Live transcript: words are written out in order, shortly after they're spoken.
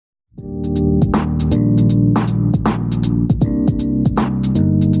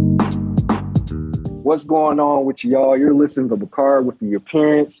What's going on with y'all? You're listening to Bakar with the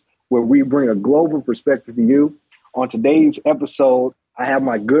Appearance, where we bring a global perspective to you. On today's episode, I have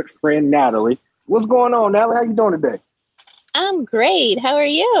my good friend Natalie. What's going on, Natalie? How you doing today? I'm great. How are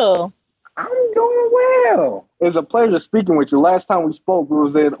you? I'm doing well. It's a pleasure speaking with you. Last time we spoke, we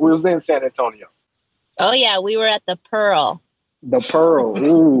was in San Antonio. Oh yeah, we were at the Pearl. The Pearl.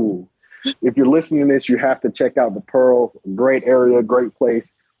 Ooh. If you're listening to this, you have to check out the Pearl. Great area, great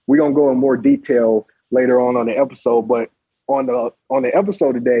place. We're gonna go in more detail later on the episode, but on the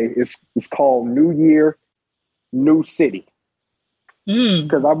episode today, it's called New Year, New City.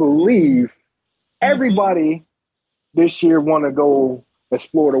 Because I believe everybody this year want to go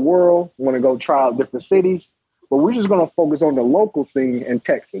explore the world, want to go try out different cities, but we're just going to focus on the local scene in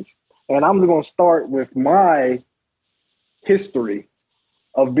Texas. And I'm going to start with my history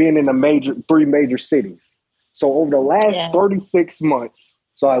of being in three major cities. So over the last 36 months,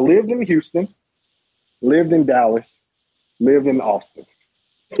 so I lived in Houston, lived in Dallas, lived in Austin.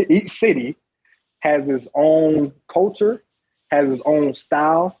 Each city has its own culture, has its own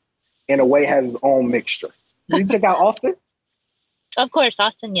style, in a way has its own mixture. Did you check out Austin? Of course,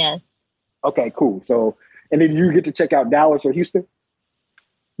 Austin, yes. Okay, cool. So, and then you get to check out Dallas or Houston?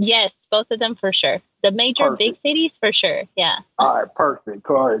 Yes, both of them for sure. The major big cities for sure, yeah. All right, perfect.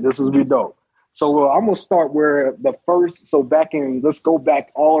 All right, this is be dope. So I'm going to start where let's go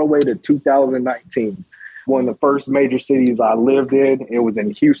back all the way to 2019. One of the first major cities I lived in, it was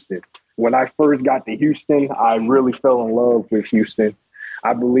in Houston. When I first got to Houston, I really fell in love with Houston.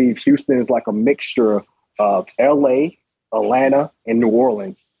 I believe Houston is like a mixture of LA, Atlanta, and New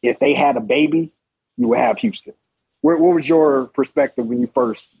Orleans. If they had a baby, you would have Houston. What was your perspective when you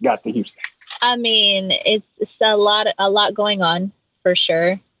first got to Houston? I mean, it's a lot going on for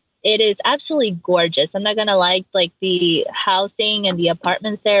sure. It is absolutely gorgeous. I'm not gonna lie, like the housing and the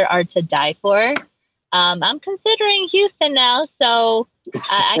apartments there are to die for. I'm considering Houston now, so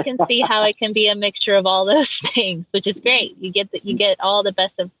I can see how it can be a mixture of all those things, which is great. You get all the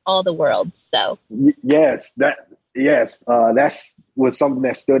best of all the worlds. So that was something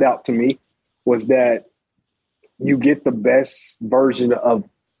that stood out to me, was that you get the best version of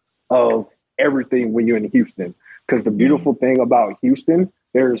everything when you're in Houston. Because the beautiful thing about Houston,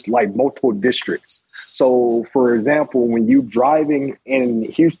 there's like multiple districts. So, for example, when you're driving in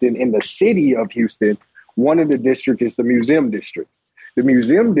Houston, in the city of Houston, one of the districts is the museum district. The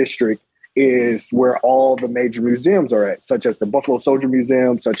museum district is where all the major museums are at, such as the Buffalo Soldier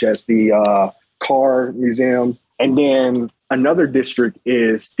Museum, such as the Car Museum. And then another district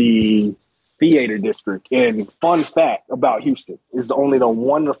is the theater district. And fun fact about Houston is only the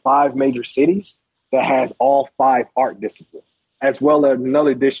one of 5 major cities that has all 5 art disciplines. As well as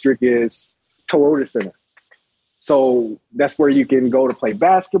another district is Toyota Center. So that's where you can go to play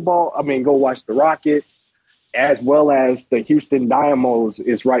basketball. Go watch the Rockets, as well as the Houston Dynamos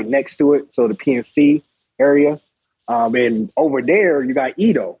is right next to it. So the PNC area. And over there, you got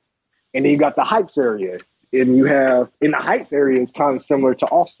Edo. And then you got the Heights area. And you have, in the Heights area, is kind of similar to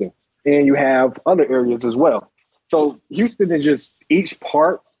Austin. And you have other areas as well. So Houston is just, each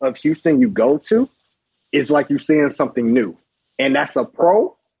part of Houston you go to is like you're seeing something new. And that's a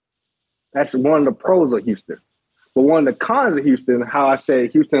pro. That's one of the pros of Houston. But one of the cons of Houston, how I say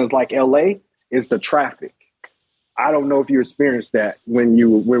Houston is like LA, is the traffic. I don't know if you experienced that when you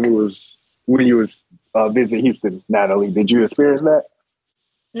was visiting Houston, Natalie. Did you experience that?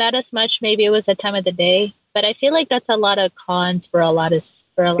 Not as much. Maybe it was the time of the day, but I feel like that's a lot of cons for a lot of.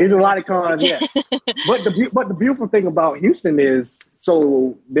 There's a lot of cons, yeah. But the beautiful thing about Houston is,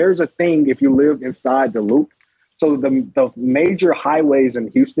 so there's a thing if you live inside the loop. So the major highways in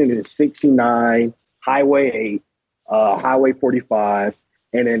Houston is 69, Highway 8, Highway 45,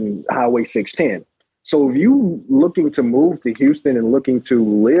 and then Highway 610. So if you looking to move to Houston and looking to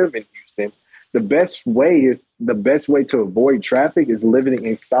live in Houston, the best way to avoid traffic is living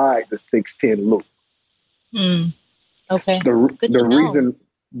inside the 610 loop. Okay.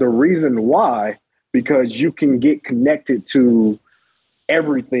 The reason why, because you can get connected to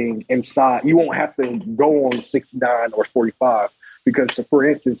everything inside. You won't have to go on 69 or 45 because, for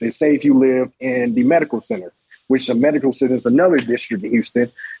instance, if you live in the medical center, which the medical center is another district in Houston,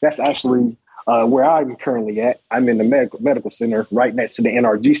 that's actually where I'm currently at. I'm in the medical center right next to the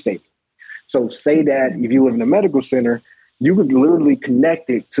NRG Stadium. So say that if you live in the medical center, you could literally connect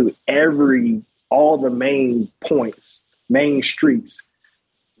it to all the main points, main streets,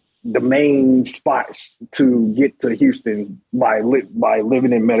 the main spots to get to Houston by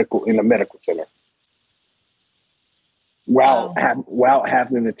living in the medical center. Without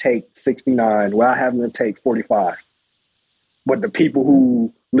having to take 69, without having to take 45. But the people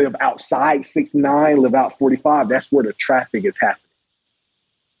who live outside 69, live out 45, that's where the traffic is happening.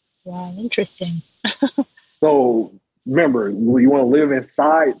 Wow, interesting. So remember, you want to live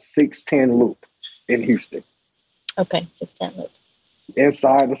inside 610 Loop in Houston. Okay, 610 Loop.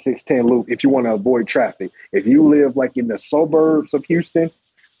 Inside the 610 Loop if you want to avoid traffic. If you live like in the suburbs of Houston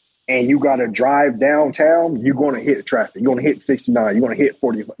and you got to drive downtown, you're going to hit traffic. You're going to hit 69. You're going to hit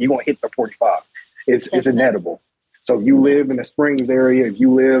 40. You're going to hit the 45. It's inevitable. So if you live in the Springs area, if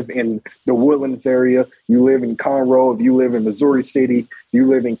you live in the Woodlands area, you live in Conroe, if you live in Missouri City, if you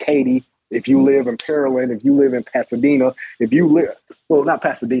live in Katy, if you live in Pearland, if you live in Pasadena, if you live, well, not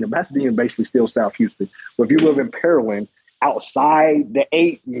Pasadena. Pasadena basically still South Houston. But if you live in Pearland, outside the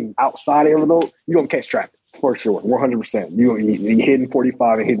 8 and outside Everett, you're going to catch traffic for sure, 100%. You're hitting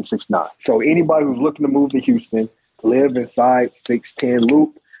 45 and hitting 69. So anybody who's looking to move to Houston, live inside 610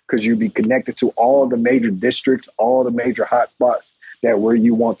 Loop because you'll be connected to all the major districts, all the major hotspots that where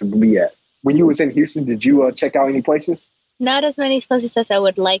you want to be at. When you was in Houston, did you check out any places? Not as many places as I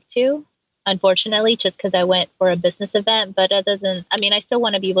would like to, unfortunately, just because I went for a business event. But other than, I mean, I still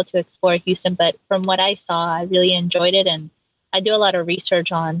want to be able to explore Houston. But from what I saw, I really enjoyed it. And I do a lot of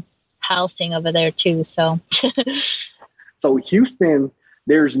research on housing over there too. So, so Houston,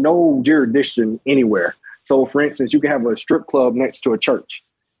 there's no jurisdiction anywhere. So, for instance, you can have a strip club next to a church.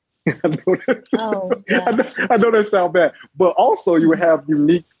 I know that sounds bad, but also you can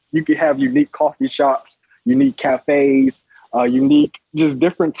have unique coffee shops, unique cafes, unique, just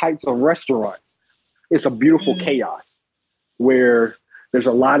different types of restaurants. It's a beautiful chaos where there's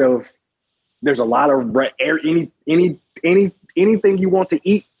a lot of anything you want to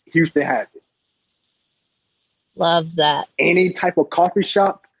eat, Houston has it. Love that. Any type of coffee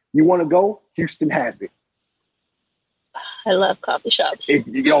shop you want to go, Houston has it. I love coffee shops.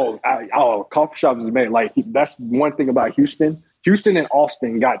 Coffee shops is amazing. Like, that's one thing about Houston. Houston and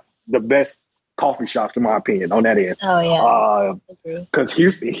Austin got the best coffee shops, in my opinion, on that end. Oh yeah. Because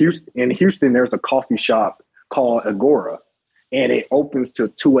Houston, there's a coffee shop called Agora, and it opens to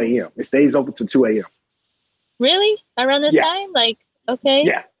 2 a.m. It stays open to 2 a.m. Really? Around this time? Like, okay.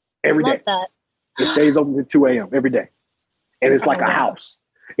 Yeah, every day. That. It stays open to 2 a.m. every day, and it's like a house.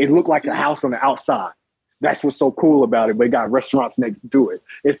 It looked like a house on the outside. That's what's so cool about it. But it got restaurants next to it.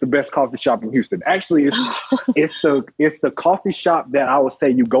 It's the best coffee shop in Houston. Actually, it's the coffee shop that I would say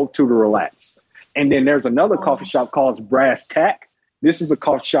you go to relax. And then there's another coffee shop called Brass Tack. This is a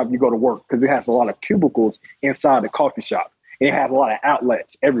coffee shop you go to work because it has a lot of cubicles inside the coffee shop. And it has a lot of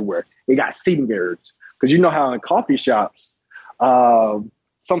outlets everywhere. It got seating areas. Because you know how in coffee shops,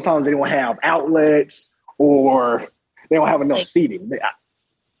 sometimes they don't have outlets or they don't have enough seating.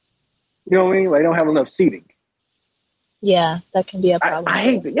 You know what I mean? They don't have enough seating. Yeah, that can be a problem. I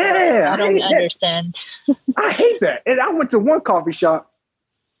hate that. Yeah, I don't understand. I hate that. And I went to one coffee shop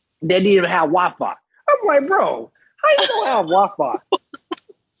that didn't even have Wi-Fi. I'm like, bro, how you don't have Wi-Fi?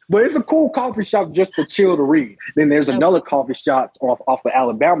 But it's a cool coffee shop just to chill to read. Then there's another coffee shop off of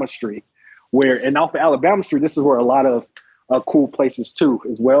Alabama Street off of Alabama Street, this is where a lot of cool places too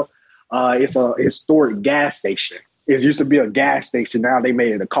as well. It's a historic gas station. It used to be a gas station. Now they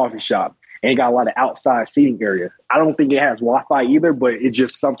made it a coffee shop. And it got a lot of outside seating area. I don't think it has Wi-Fi either, but it's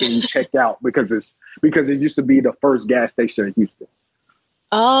just something you check out because it used to be the first gas station in Houston.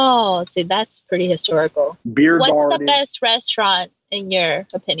 Oh, see, that's pretty historical. What's the best restaurant in your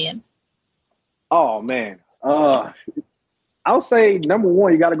opinion? Oh man, I'll say number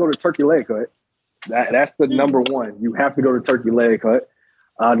one, you got to go to Turkey Leg Hut. That's the number one. You have to go to Turkey Leg Hut.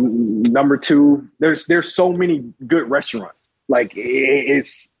 Number two, there's so many good restaurants. Like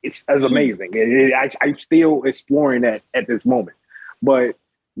it's amazing. I'm still exploring that at this moment. But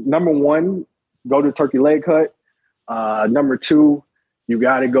number one, go to Turkey Leg Hut. Number two, you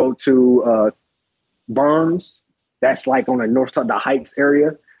got to go to Burns. That's like on the north side of the Heights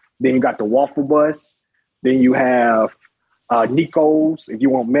area. Then you got the Waffle Bus. Then you have Nico's. If you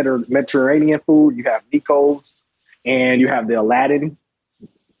want Mediterranean food, you have Nico's. And you have the Aladdin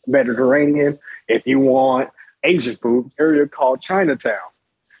Mediterranean. If you want Asian food, area called Chinatown.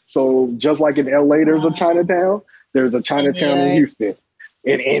 So just like in LA, there's a Chinatown. There's a Chinatown in Houston.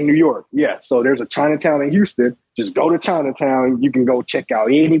 In New York, yeah. So there's a Chinatown in Houston. Just go to Chinatown. You can go check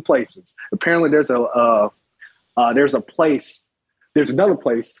out any places. Apparently, there's a place. There's another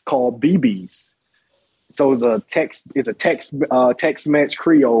place called BB's. So it's a Tex-Mex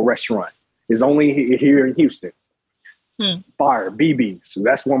Creole restaurant. It's only here in Houston. Fire, BB's. So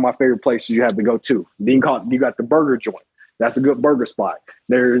that's one of my favorite places you have to go to. Then you got the burger joint. That's a good burger spot.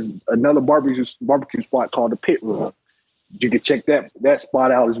 There's another barbecue spot called the Pit Room. You can check that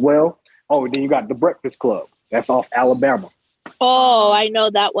spot out as well. Oh, then you got the Breakfast Club. That's off Alabama. Oh, I know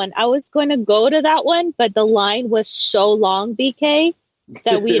that one. I was going to go to that one, but the line was so long, BK,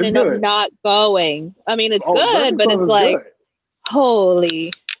 that we It's ended up good. not going. I mean, it's Oh, good, Breakfast but Club it's is like, good.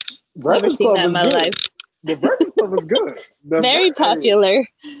 holy, never Breakfast seen Club that in is my life. good. The Breakfast Club is good. Very Hey, popular.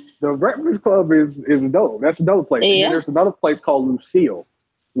 the Breakfast Club is dope. That's a dope place. And then Yeah. there's another place called Lucille.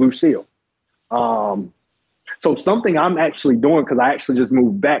 Lucille. Um, so something I'm actually doing because I actually just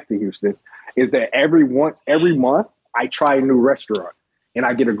moved back to Houston is that every month I try a new restaurant and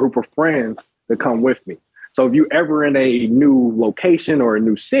I get a group of friends to come with me. So if you ever in a new location or a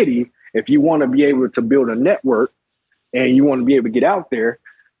new city, if you want to be able to build a network and you want to be able to get out there,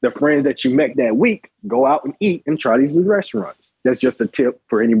 the friends that you met that week, go out and eat and try these new restaurants. That's just a tip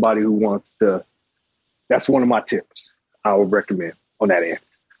for anybody who wants to. That's one of my tips I would recommend on that end.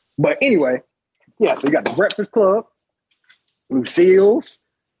 But anyway, yeah, so you got the Breakfast Club, Lucille's,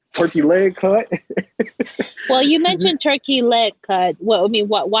 Turkey Leg Cut. Well, you mentioned turkey leg cut. Well, I mean,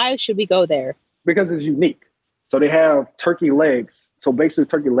 why should we go there? Because it's unique. So they have turkey legs. So basically,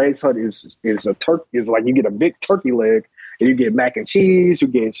 Turkey Legs Hut is like you get a big turkey leg, and you get mac and cheese, you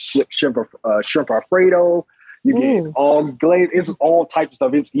get shrimp Alfredo, you get Ooh, all glazed. It's all types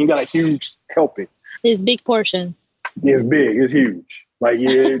of stuff. You got a huge helping. these big portions. It's big. It's huge.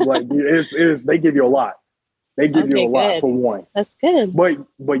 It's they give you a lot. They give you Okay, a lot good. for one. That's good.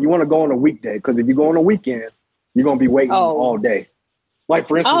 But you want to go on a weekday because if you go on a weekend, you're gonna be waiting Oh, all day. Like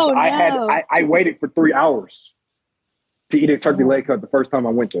for instance, oh no. I waited for 3 hours to eat a turkey leg cut the first time I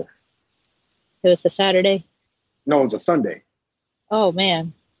went there. It was a Saturday. No, it was a Sunday. Oh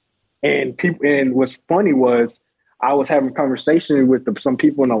man. And what's funny was I was having a conversation with some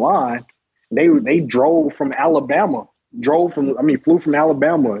people in the line. They drove from Alabama, flew from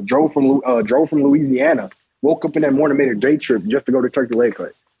Alabama, drove from Louisiana, woke up in that morning, made a day trip just to go to Turkey Leg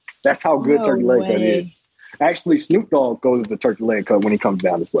Cut. That's how good No Turkey Leg Cut is. way. Actually, Snoop Dogg goes to Turkey Leg Cut when he comes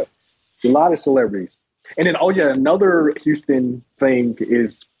down this way. A lot of celebrities. And then, oh yeah, another Houston thing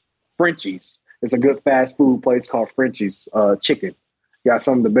is Frenchie's. It's a good fast food place called Frenchie's Chicken. Got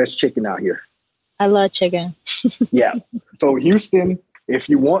some of the best chicken out here. I love chicken. Yeah. So Houston, if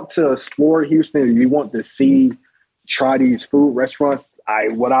you want to explore Houston, if you want to try these food restaurants,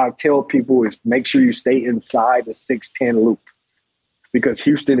 what I tell people is make sure you stay inside the 610 loop because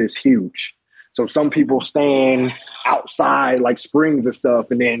Houston is huge. So some people stand outside like Springs and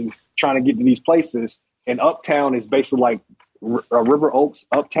stuff and then trying to get to these places. And Uptown is basically like River Oaks.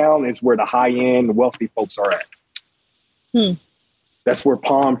 Uptown is where the high-end wealthy folks are at. That's where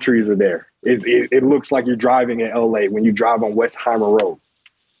palm trees are there. It looks like you're driving in LA when you drive on Westheimer Road.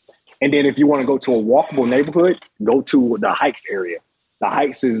 And then if you want to go to a walkable neighborhood, go to the Heights area. The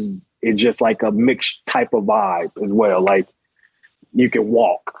Heights is just like a mixed type of vibe as well. Like you can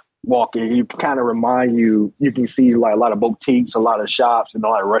walk and you kind of you can see like a lot of boutiques, a lot of shops and a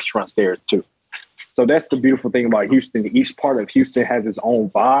lot of restaurants there too. So that's the beautiful thing about Houston. Each part of Houston has its own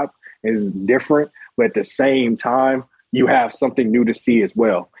vibe, is different, but at the same time, you have something new to see as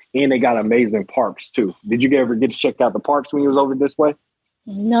well. And they got amazing parks too. Did you ever get to check out the parks when you was over this way?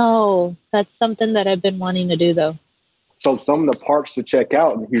 No, that's something that I've been wanting to do though. So some of the parks to check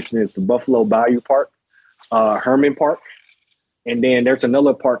out in Houston is the Buffalo Bayou Park, Herman Park, and then there's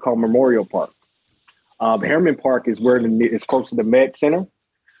another park called Memorial Park. Herman Park is where it's close to the Med Center.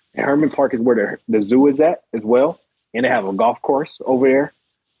 And Herman Park is where the zoo is at as well. And they have a golf course over there.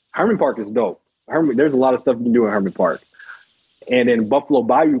 Herman Park is dope. There's a lot of stuff you can do in Herman Park. And then Buffalo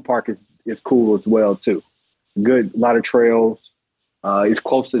Bayou Park is cool as well, too. Good, a lot of trails.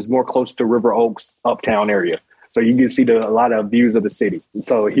 It's more close to River Oaks, Uptown area. So you can see a lot of views of the city.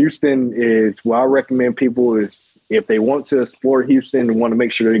 So Houston is what I recommend people is if they want to explore Houston and want to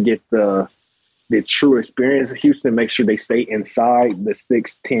make sure they get the true experience of Houston, make sure they stay inside the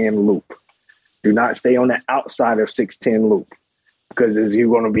 610 loop. Do not stay on the outside of 610 loop because you're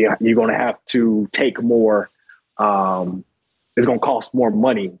going to have to take more. It's going to cost more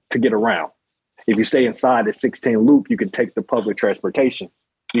money to get around. If you stay inside the 610 loop, you can take the public transportation.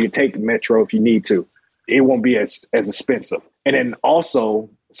 You can take the metro if you need to. It won't be as expensive. And then also,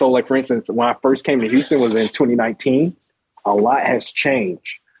 so like for instance, when I first came to Houston was in 2019, a lot has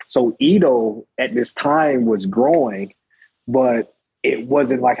changed. So Edo at this time was growing, but it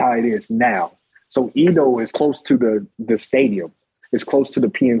wasn't like how it is now. So Edo is close to the stadium. It's close to the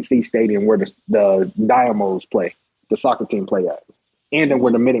PNC Stadium where the Dynamos play, the soccer team play at, and then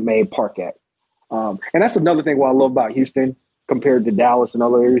where the Minute Maid Park at. And that's another thing what I love about Houston compared to Dallas and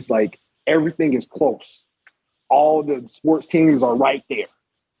other areas. Like everything is close. All the sports teams are right there.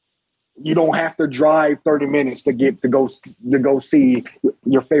 You don't have to drive 30 minutes to go see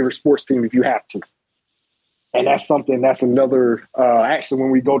your favorite sports team if you have to. And that's another, actually,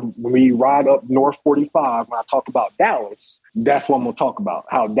 when we ride up North 45, when I talk about Dallas, that's what I'm going to talk about.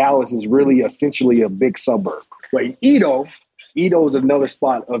 How Dallas is really essentially a big suburb. But Edo is another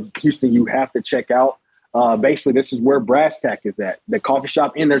spot of Houston you have to check out. Basically, this is where Brass Tack is at, the coffee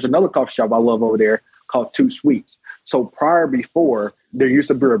shop. And there's another coffee shop I love over there called Two Sweets. So before, there used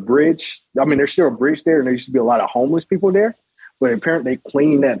to be a bridge. I mean, there's still a bridge there, and there used to be a lot of homeless people there. But apparently, they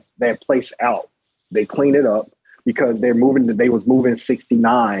cleaned that place out. They cleaned it up because they was moving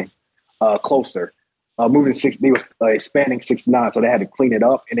 69 closer. They was expanding 69, so they had to clean it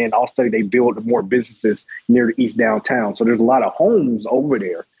up. And then also they built more businesses near the East Downtown. So there's a lot of homes over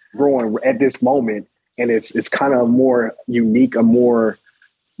there growing at this moment. And it's kind of more unique, a more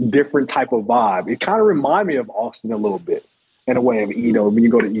different type of vibe. It kind of reminds me of Austin a little bit in a way of Edo when you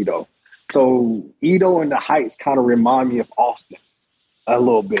go to Edo. So Edo and the Heights kind of remind me of Austin a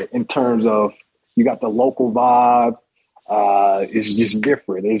little bit in terms of you got the local vibe. It's just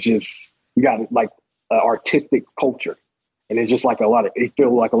different. It's just, you got like artistic culture. And it's just like it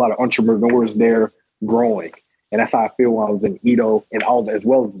feels like a lot of entrepreneurs there growing. And that's how I feel when I was in Edo and all as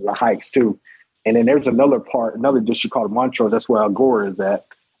well as the Heights too. And then there's another district called Montrose. That's where Agora is at.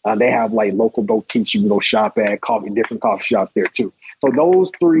 They have like local boutiques you can go shop at, different coffee shops there too. So those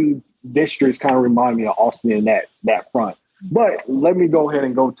three districts kind of remind me of Austin in that front. But let me go ahead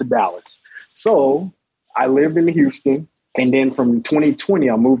and go to Dallas. So I lived in Houston, and then from 2020,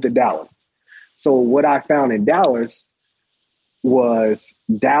 I moved to Dallas. So what I found in Dallas,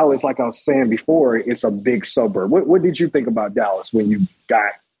 like I was saying before, it's a big suburb. What did you think about Dallas when you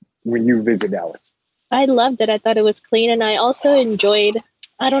visit Dallas? I loved it. I thought it was clean, and I also enjoyed,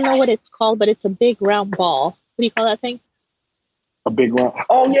 I don't know what it's called, but it's a big round ball. What do you call that thing? A big round.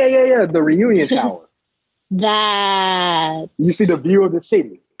 Oh, yeah. The Reunion Tower. That. You see the view of the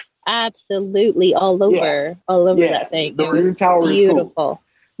city. Absolutely. All over that thing. The Reunion Tower is cool.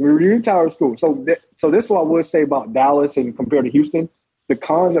 The Reunion Tower is cool. So this is what I would say about Dallas and compared to Houston. The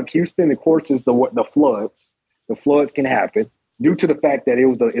cons of Houston, of course, is the floods. The floods can happen due to the fact that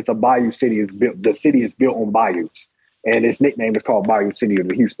it's a bayou city. The city is built on bayous, and its nickname is called Bayou City of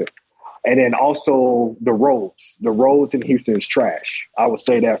Houston. And then also the roads. The roads in Houston is trash. I would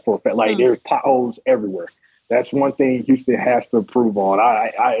say that for a fact. Like there's potholes everywhere. That's one thing Houston has to improve on.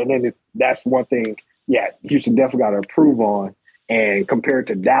 That's one thing. Yeah, Houston definitely got to improve on. And compared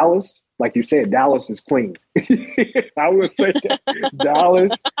to Dallas, like you said, Dallas is clean. I would say that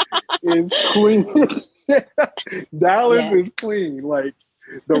Dallas is clean. Dallas is clean. Like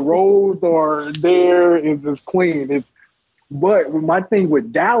the roads are there. It's just clean. But my thing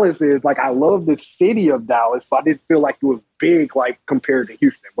with Dallas is like I love the city of Dallas, but I didn't feel like it was big like compared to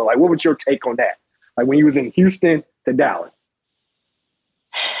Houston. But like, what was your take on that? Like when you was in Houston to Dallas?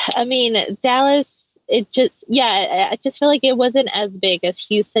 I mean, Dallas, I just feel like it wasn't as big as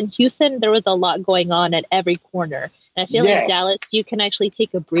Houston. Houston, there was a lot going on at every corner. And I feel like Dallas, you can actually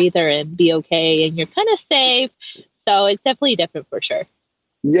take a breather and be okay, and you're kind of safe. So it's definitely different for sure.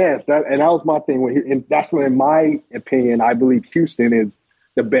 Yes, that was my thing. And that's when, in my opinion, I believe Houston is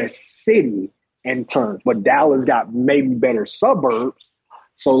the best city in terms. But Dallas got maybe better suburbs.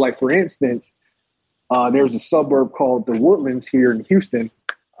 So, like for instance, there's a suburb called the Woodlands here in Houston,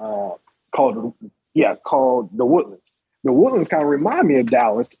 called the Woodlands. The Woodlands kind of remind me of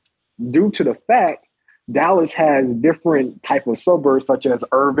Dallas due to the fact Dallas has different type of suburbs such as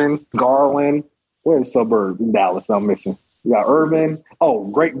Irvin, Garland. What is suburb in Dallas I'm missing? You got Irvin,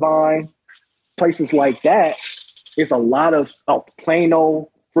 Grapevine, places like that. It's a lot of Plano,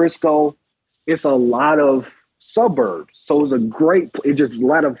 Frisco. It's a lot of suburbs. So it's a great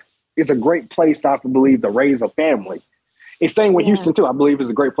place I believe to raise a family. It's same with Houston too. I believe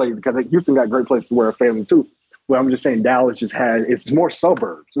it's a great place because Houston got great places to raise a family too. But I'm just saying Dallas it's more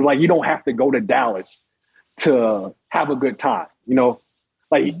suburbs. So like you don't have to go to Dallas to have a good time. You know,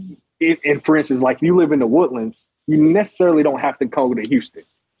 like and for instance, like if you live in the Woodlands, you necessarily don't have to go to Houston.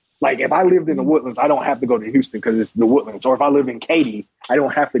 Like if I lived in the Woodlands, I don't have to go to Houston because it's the Woodlands. Or if I live in Katy, I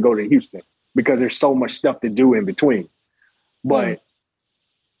don't have to go to Houston because there's so much stuff to do in between. But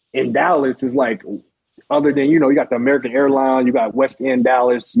in Dallas, it's like, other than, you got the American Airlines, you got West End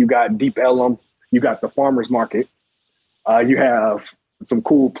Dallas, you got Deep Ellum, you got the Farmers Market. You have some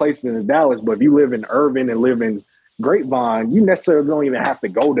cool places in Dallas, but if you live in Irvin and live in Grapevine, you necessarily don't even have to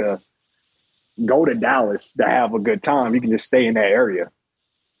go to Dallas to have a good time. You can just stay in that area,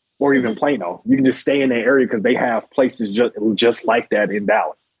 or even Plano. You can just stay in that area because they have places just like that in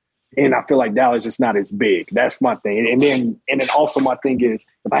Dallas. And I feel like Dallas is not as big. That's my thing. And then also my thing is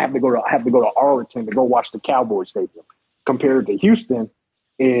if I have to go to Arlington to go watch the Cowboys stadium compared to Houston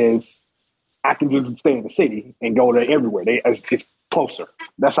is I can just stay in the city and go to everywhere. It's closer.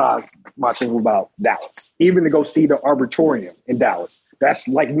 That's how my thing about Dallas. Even to go see the Arboretum in Dallas, that's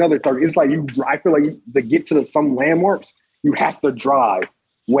like another 30. It's like I feel like to get to some landmarks, you have to drive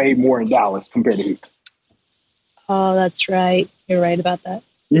way more in Dallas compared to Houston. Oh, that's right. You're right about that.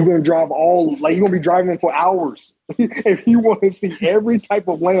 You're going to drive you're going to be driving for hours. If you want to see every type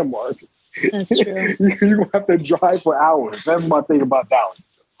of landmark, that's true. You're going to have to drive for hours. That's my thing about Dallas.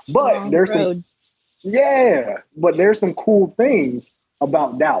 But long there's roads. but there's some cool things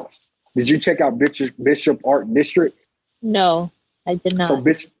about Dallas. Did you check out Bishop Art District? No, I did not.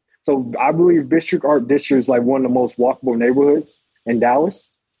 So I believe Bishop Art District is like one of the most walkable neighborhoods in Dallas.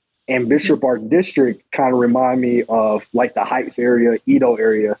 And Bishop Art District kind of remind me of like the Heights area, Edo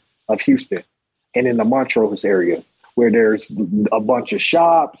area of Houston, and in the Montrose area, where there's a bunch of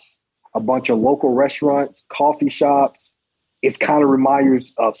shops, a bunch of local restaurants, coffee shops. It's kind of reminds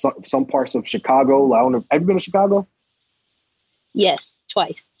you of some parts of Chicago. Like, I don't know, have you been to Chicago? Yes,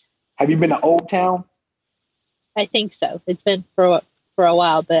 twice. Have you been to Old Town? I think so. It's been for a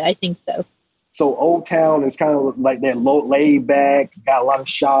while, but I think so. So Old Town is kind of like that laid back, got a lot of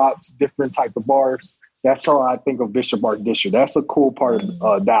shops, different type of bars. That's how I think of Bishop Art District. That's a cool part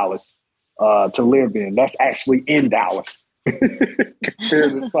of Dallas to live in. That's actually in Dallas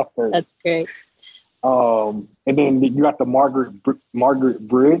compared to suburbs. That's great. And then you got the Margaret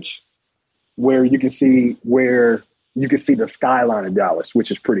Bridge, where you can see the skyline of Dallas,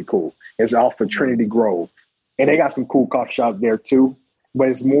 which is pretty cool. It's off of Trinity Grove, and they got some cool coffee shops there too. But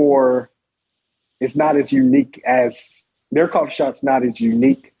it's not as unique as their coffee shop's not as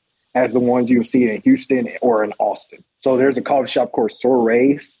unique as the ones you'll see in Houston or in Austin. So there's a coffee shop called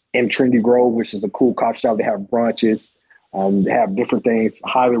Sorays in Trinity Grove, which is a cool coffee shop. They have brunches, they have different things.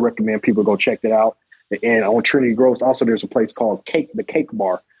 Highly recommend people go check it out. And on Trinity Grove, also there's a place called the Cake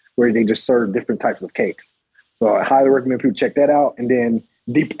Bar, where they just serve different types of cakes. So I highly recommend people check that out. And then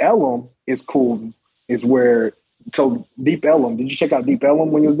Deep Ellum is cool. Deep Ellum, did you check out Deep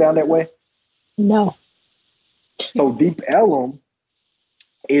Ellum when you was down that way? No. So Deep Ellum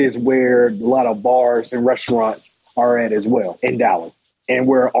is where a lot of bars and restaurants are at as well in Dallas, and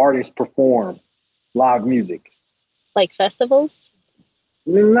where artists perform live music. Like festivals?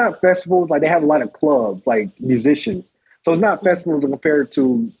 Not festivals. Like they have a lot of clubs, like musicians. So it's not festivals compared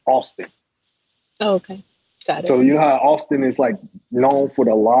to Austin. Oh, okay. Got it. So you know how Austin is like known for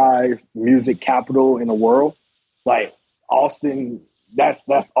the live music capital in the world? Like Austin, that's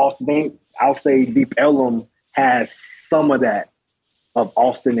Austin. I'll say Deep Ellum has some of that of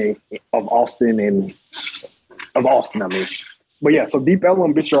Austin. I mean, but yeah. So Deep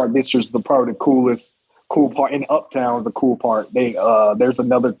Ellum, Bishop Art District is probably the cool part. In Uptown is a cool part. There's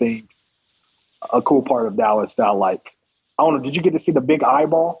another thing, a cool part of Dallas that I like. I don't know. Did you get to see the Big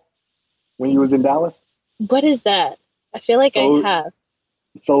Eyeball when you was in Dallas? What is that? I feel like I have.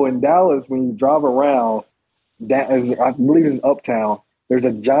 So in Dallas, when you drive around, I believe it's Uptown. There's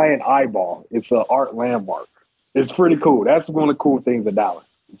a giant eyeball. It's an art landmark. It's pretty cool. That's one of the cool things in Dallas.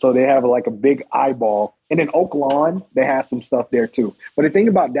 So they have like a big eyeball. And in Oak Lawn, they have some stuff there too. But the thing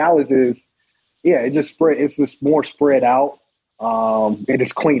about Dallas is, it's just more spread out. It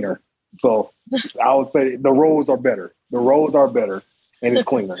is cleaner. So I would say the roads are better. And it's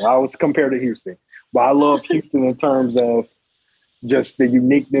cleaner. I was compared to Houston. But I love Houston in terms of just the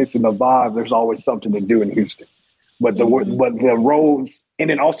uniqueness and the vibe. There's always something to do in Houston. But the roads, and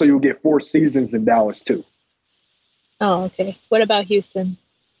then also you'll get 4 seasons in Dallas too. Oh, okay. What about Houston?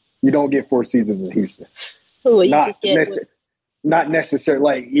 You don't get 4 seasons in Houston. Oh, Not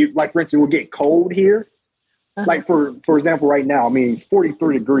necessarily. Like for instance, we'll get cold here. Uh-huh. Like for example, right now, I mean it's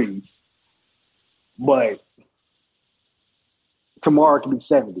 43 degrees, but tomorrow it can be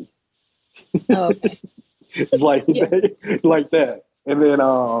 70. Oh, okay. It's like like that, and then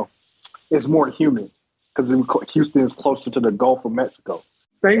it's more humid because Houston is closer to the Gulf of Mexico.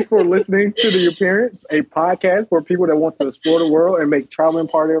 Thanks for listening to The Appearance, a podcast for people that want to explore the world and make traveling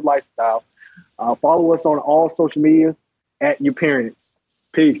part of their lifestyle. Follow us on all social media at Appearance.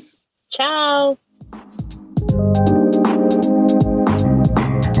 Peace. Ciao.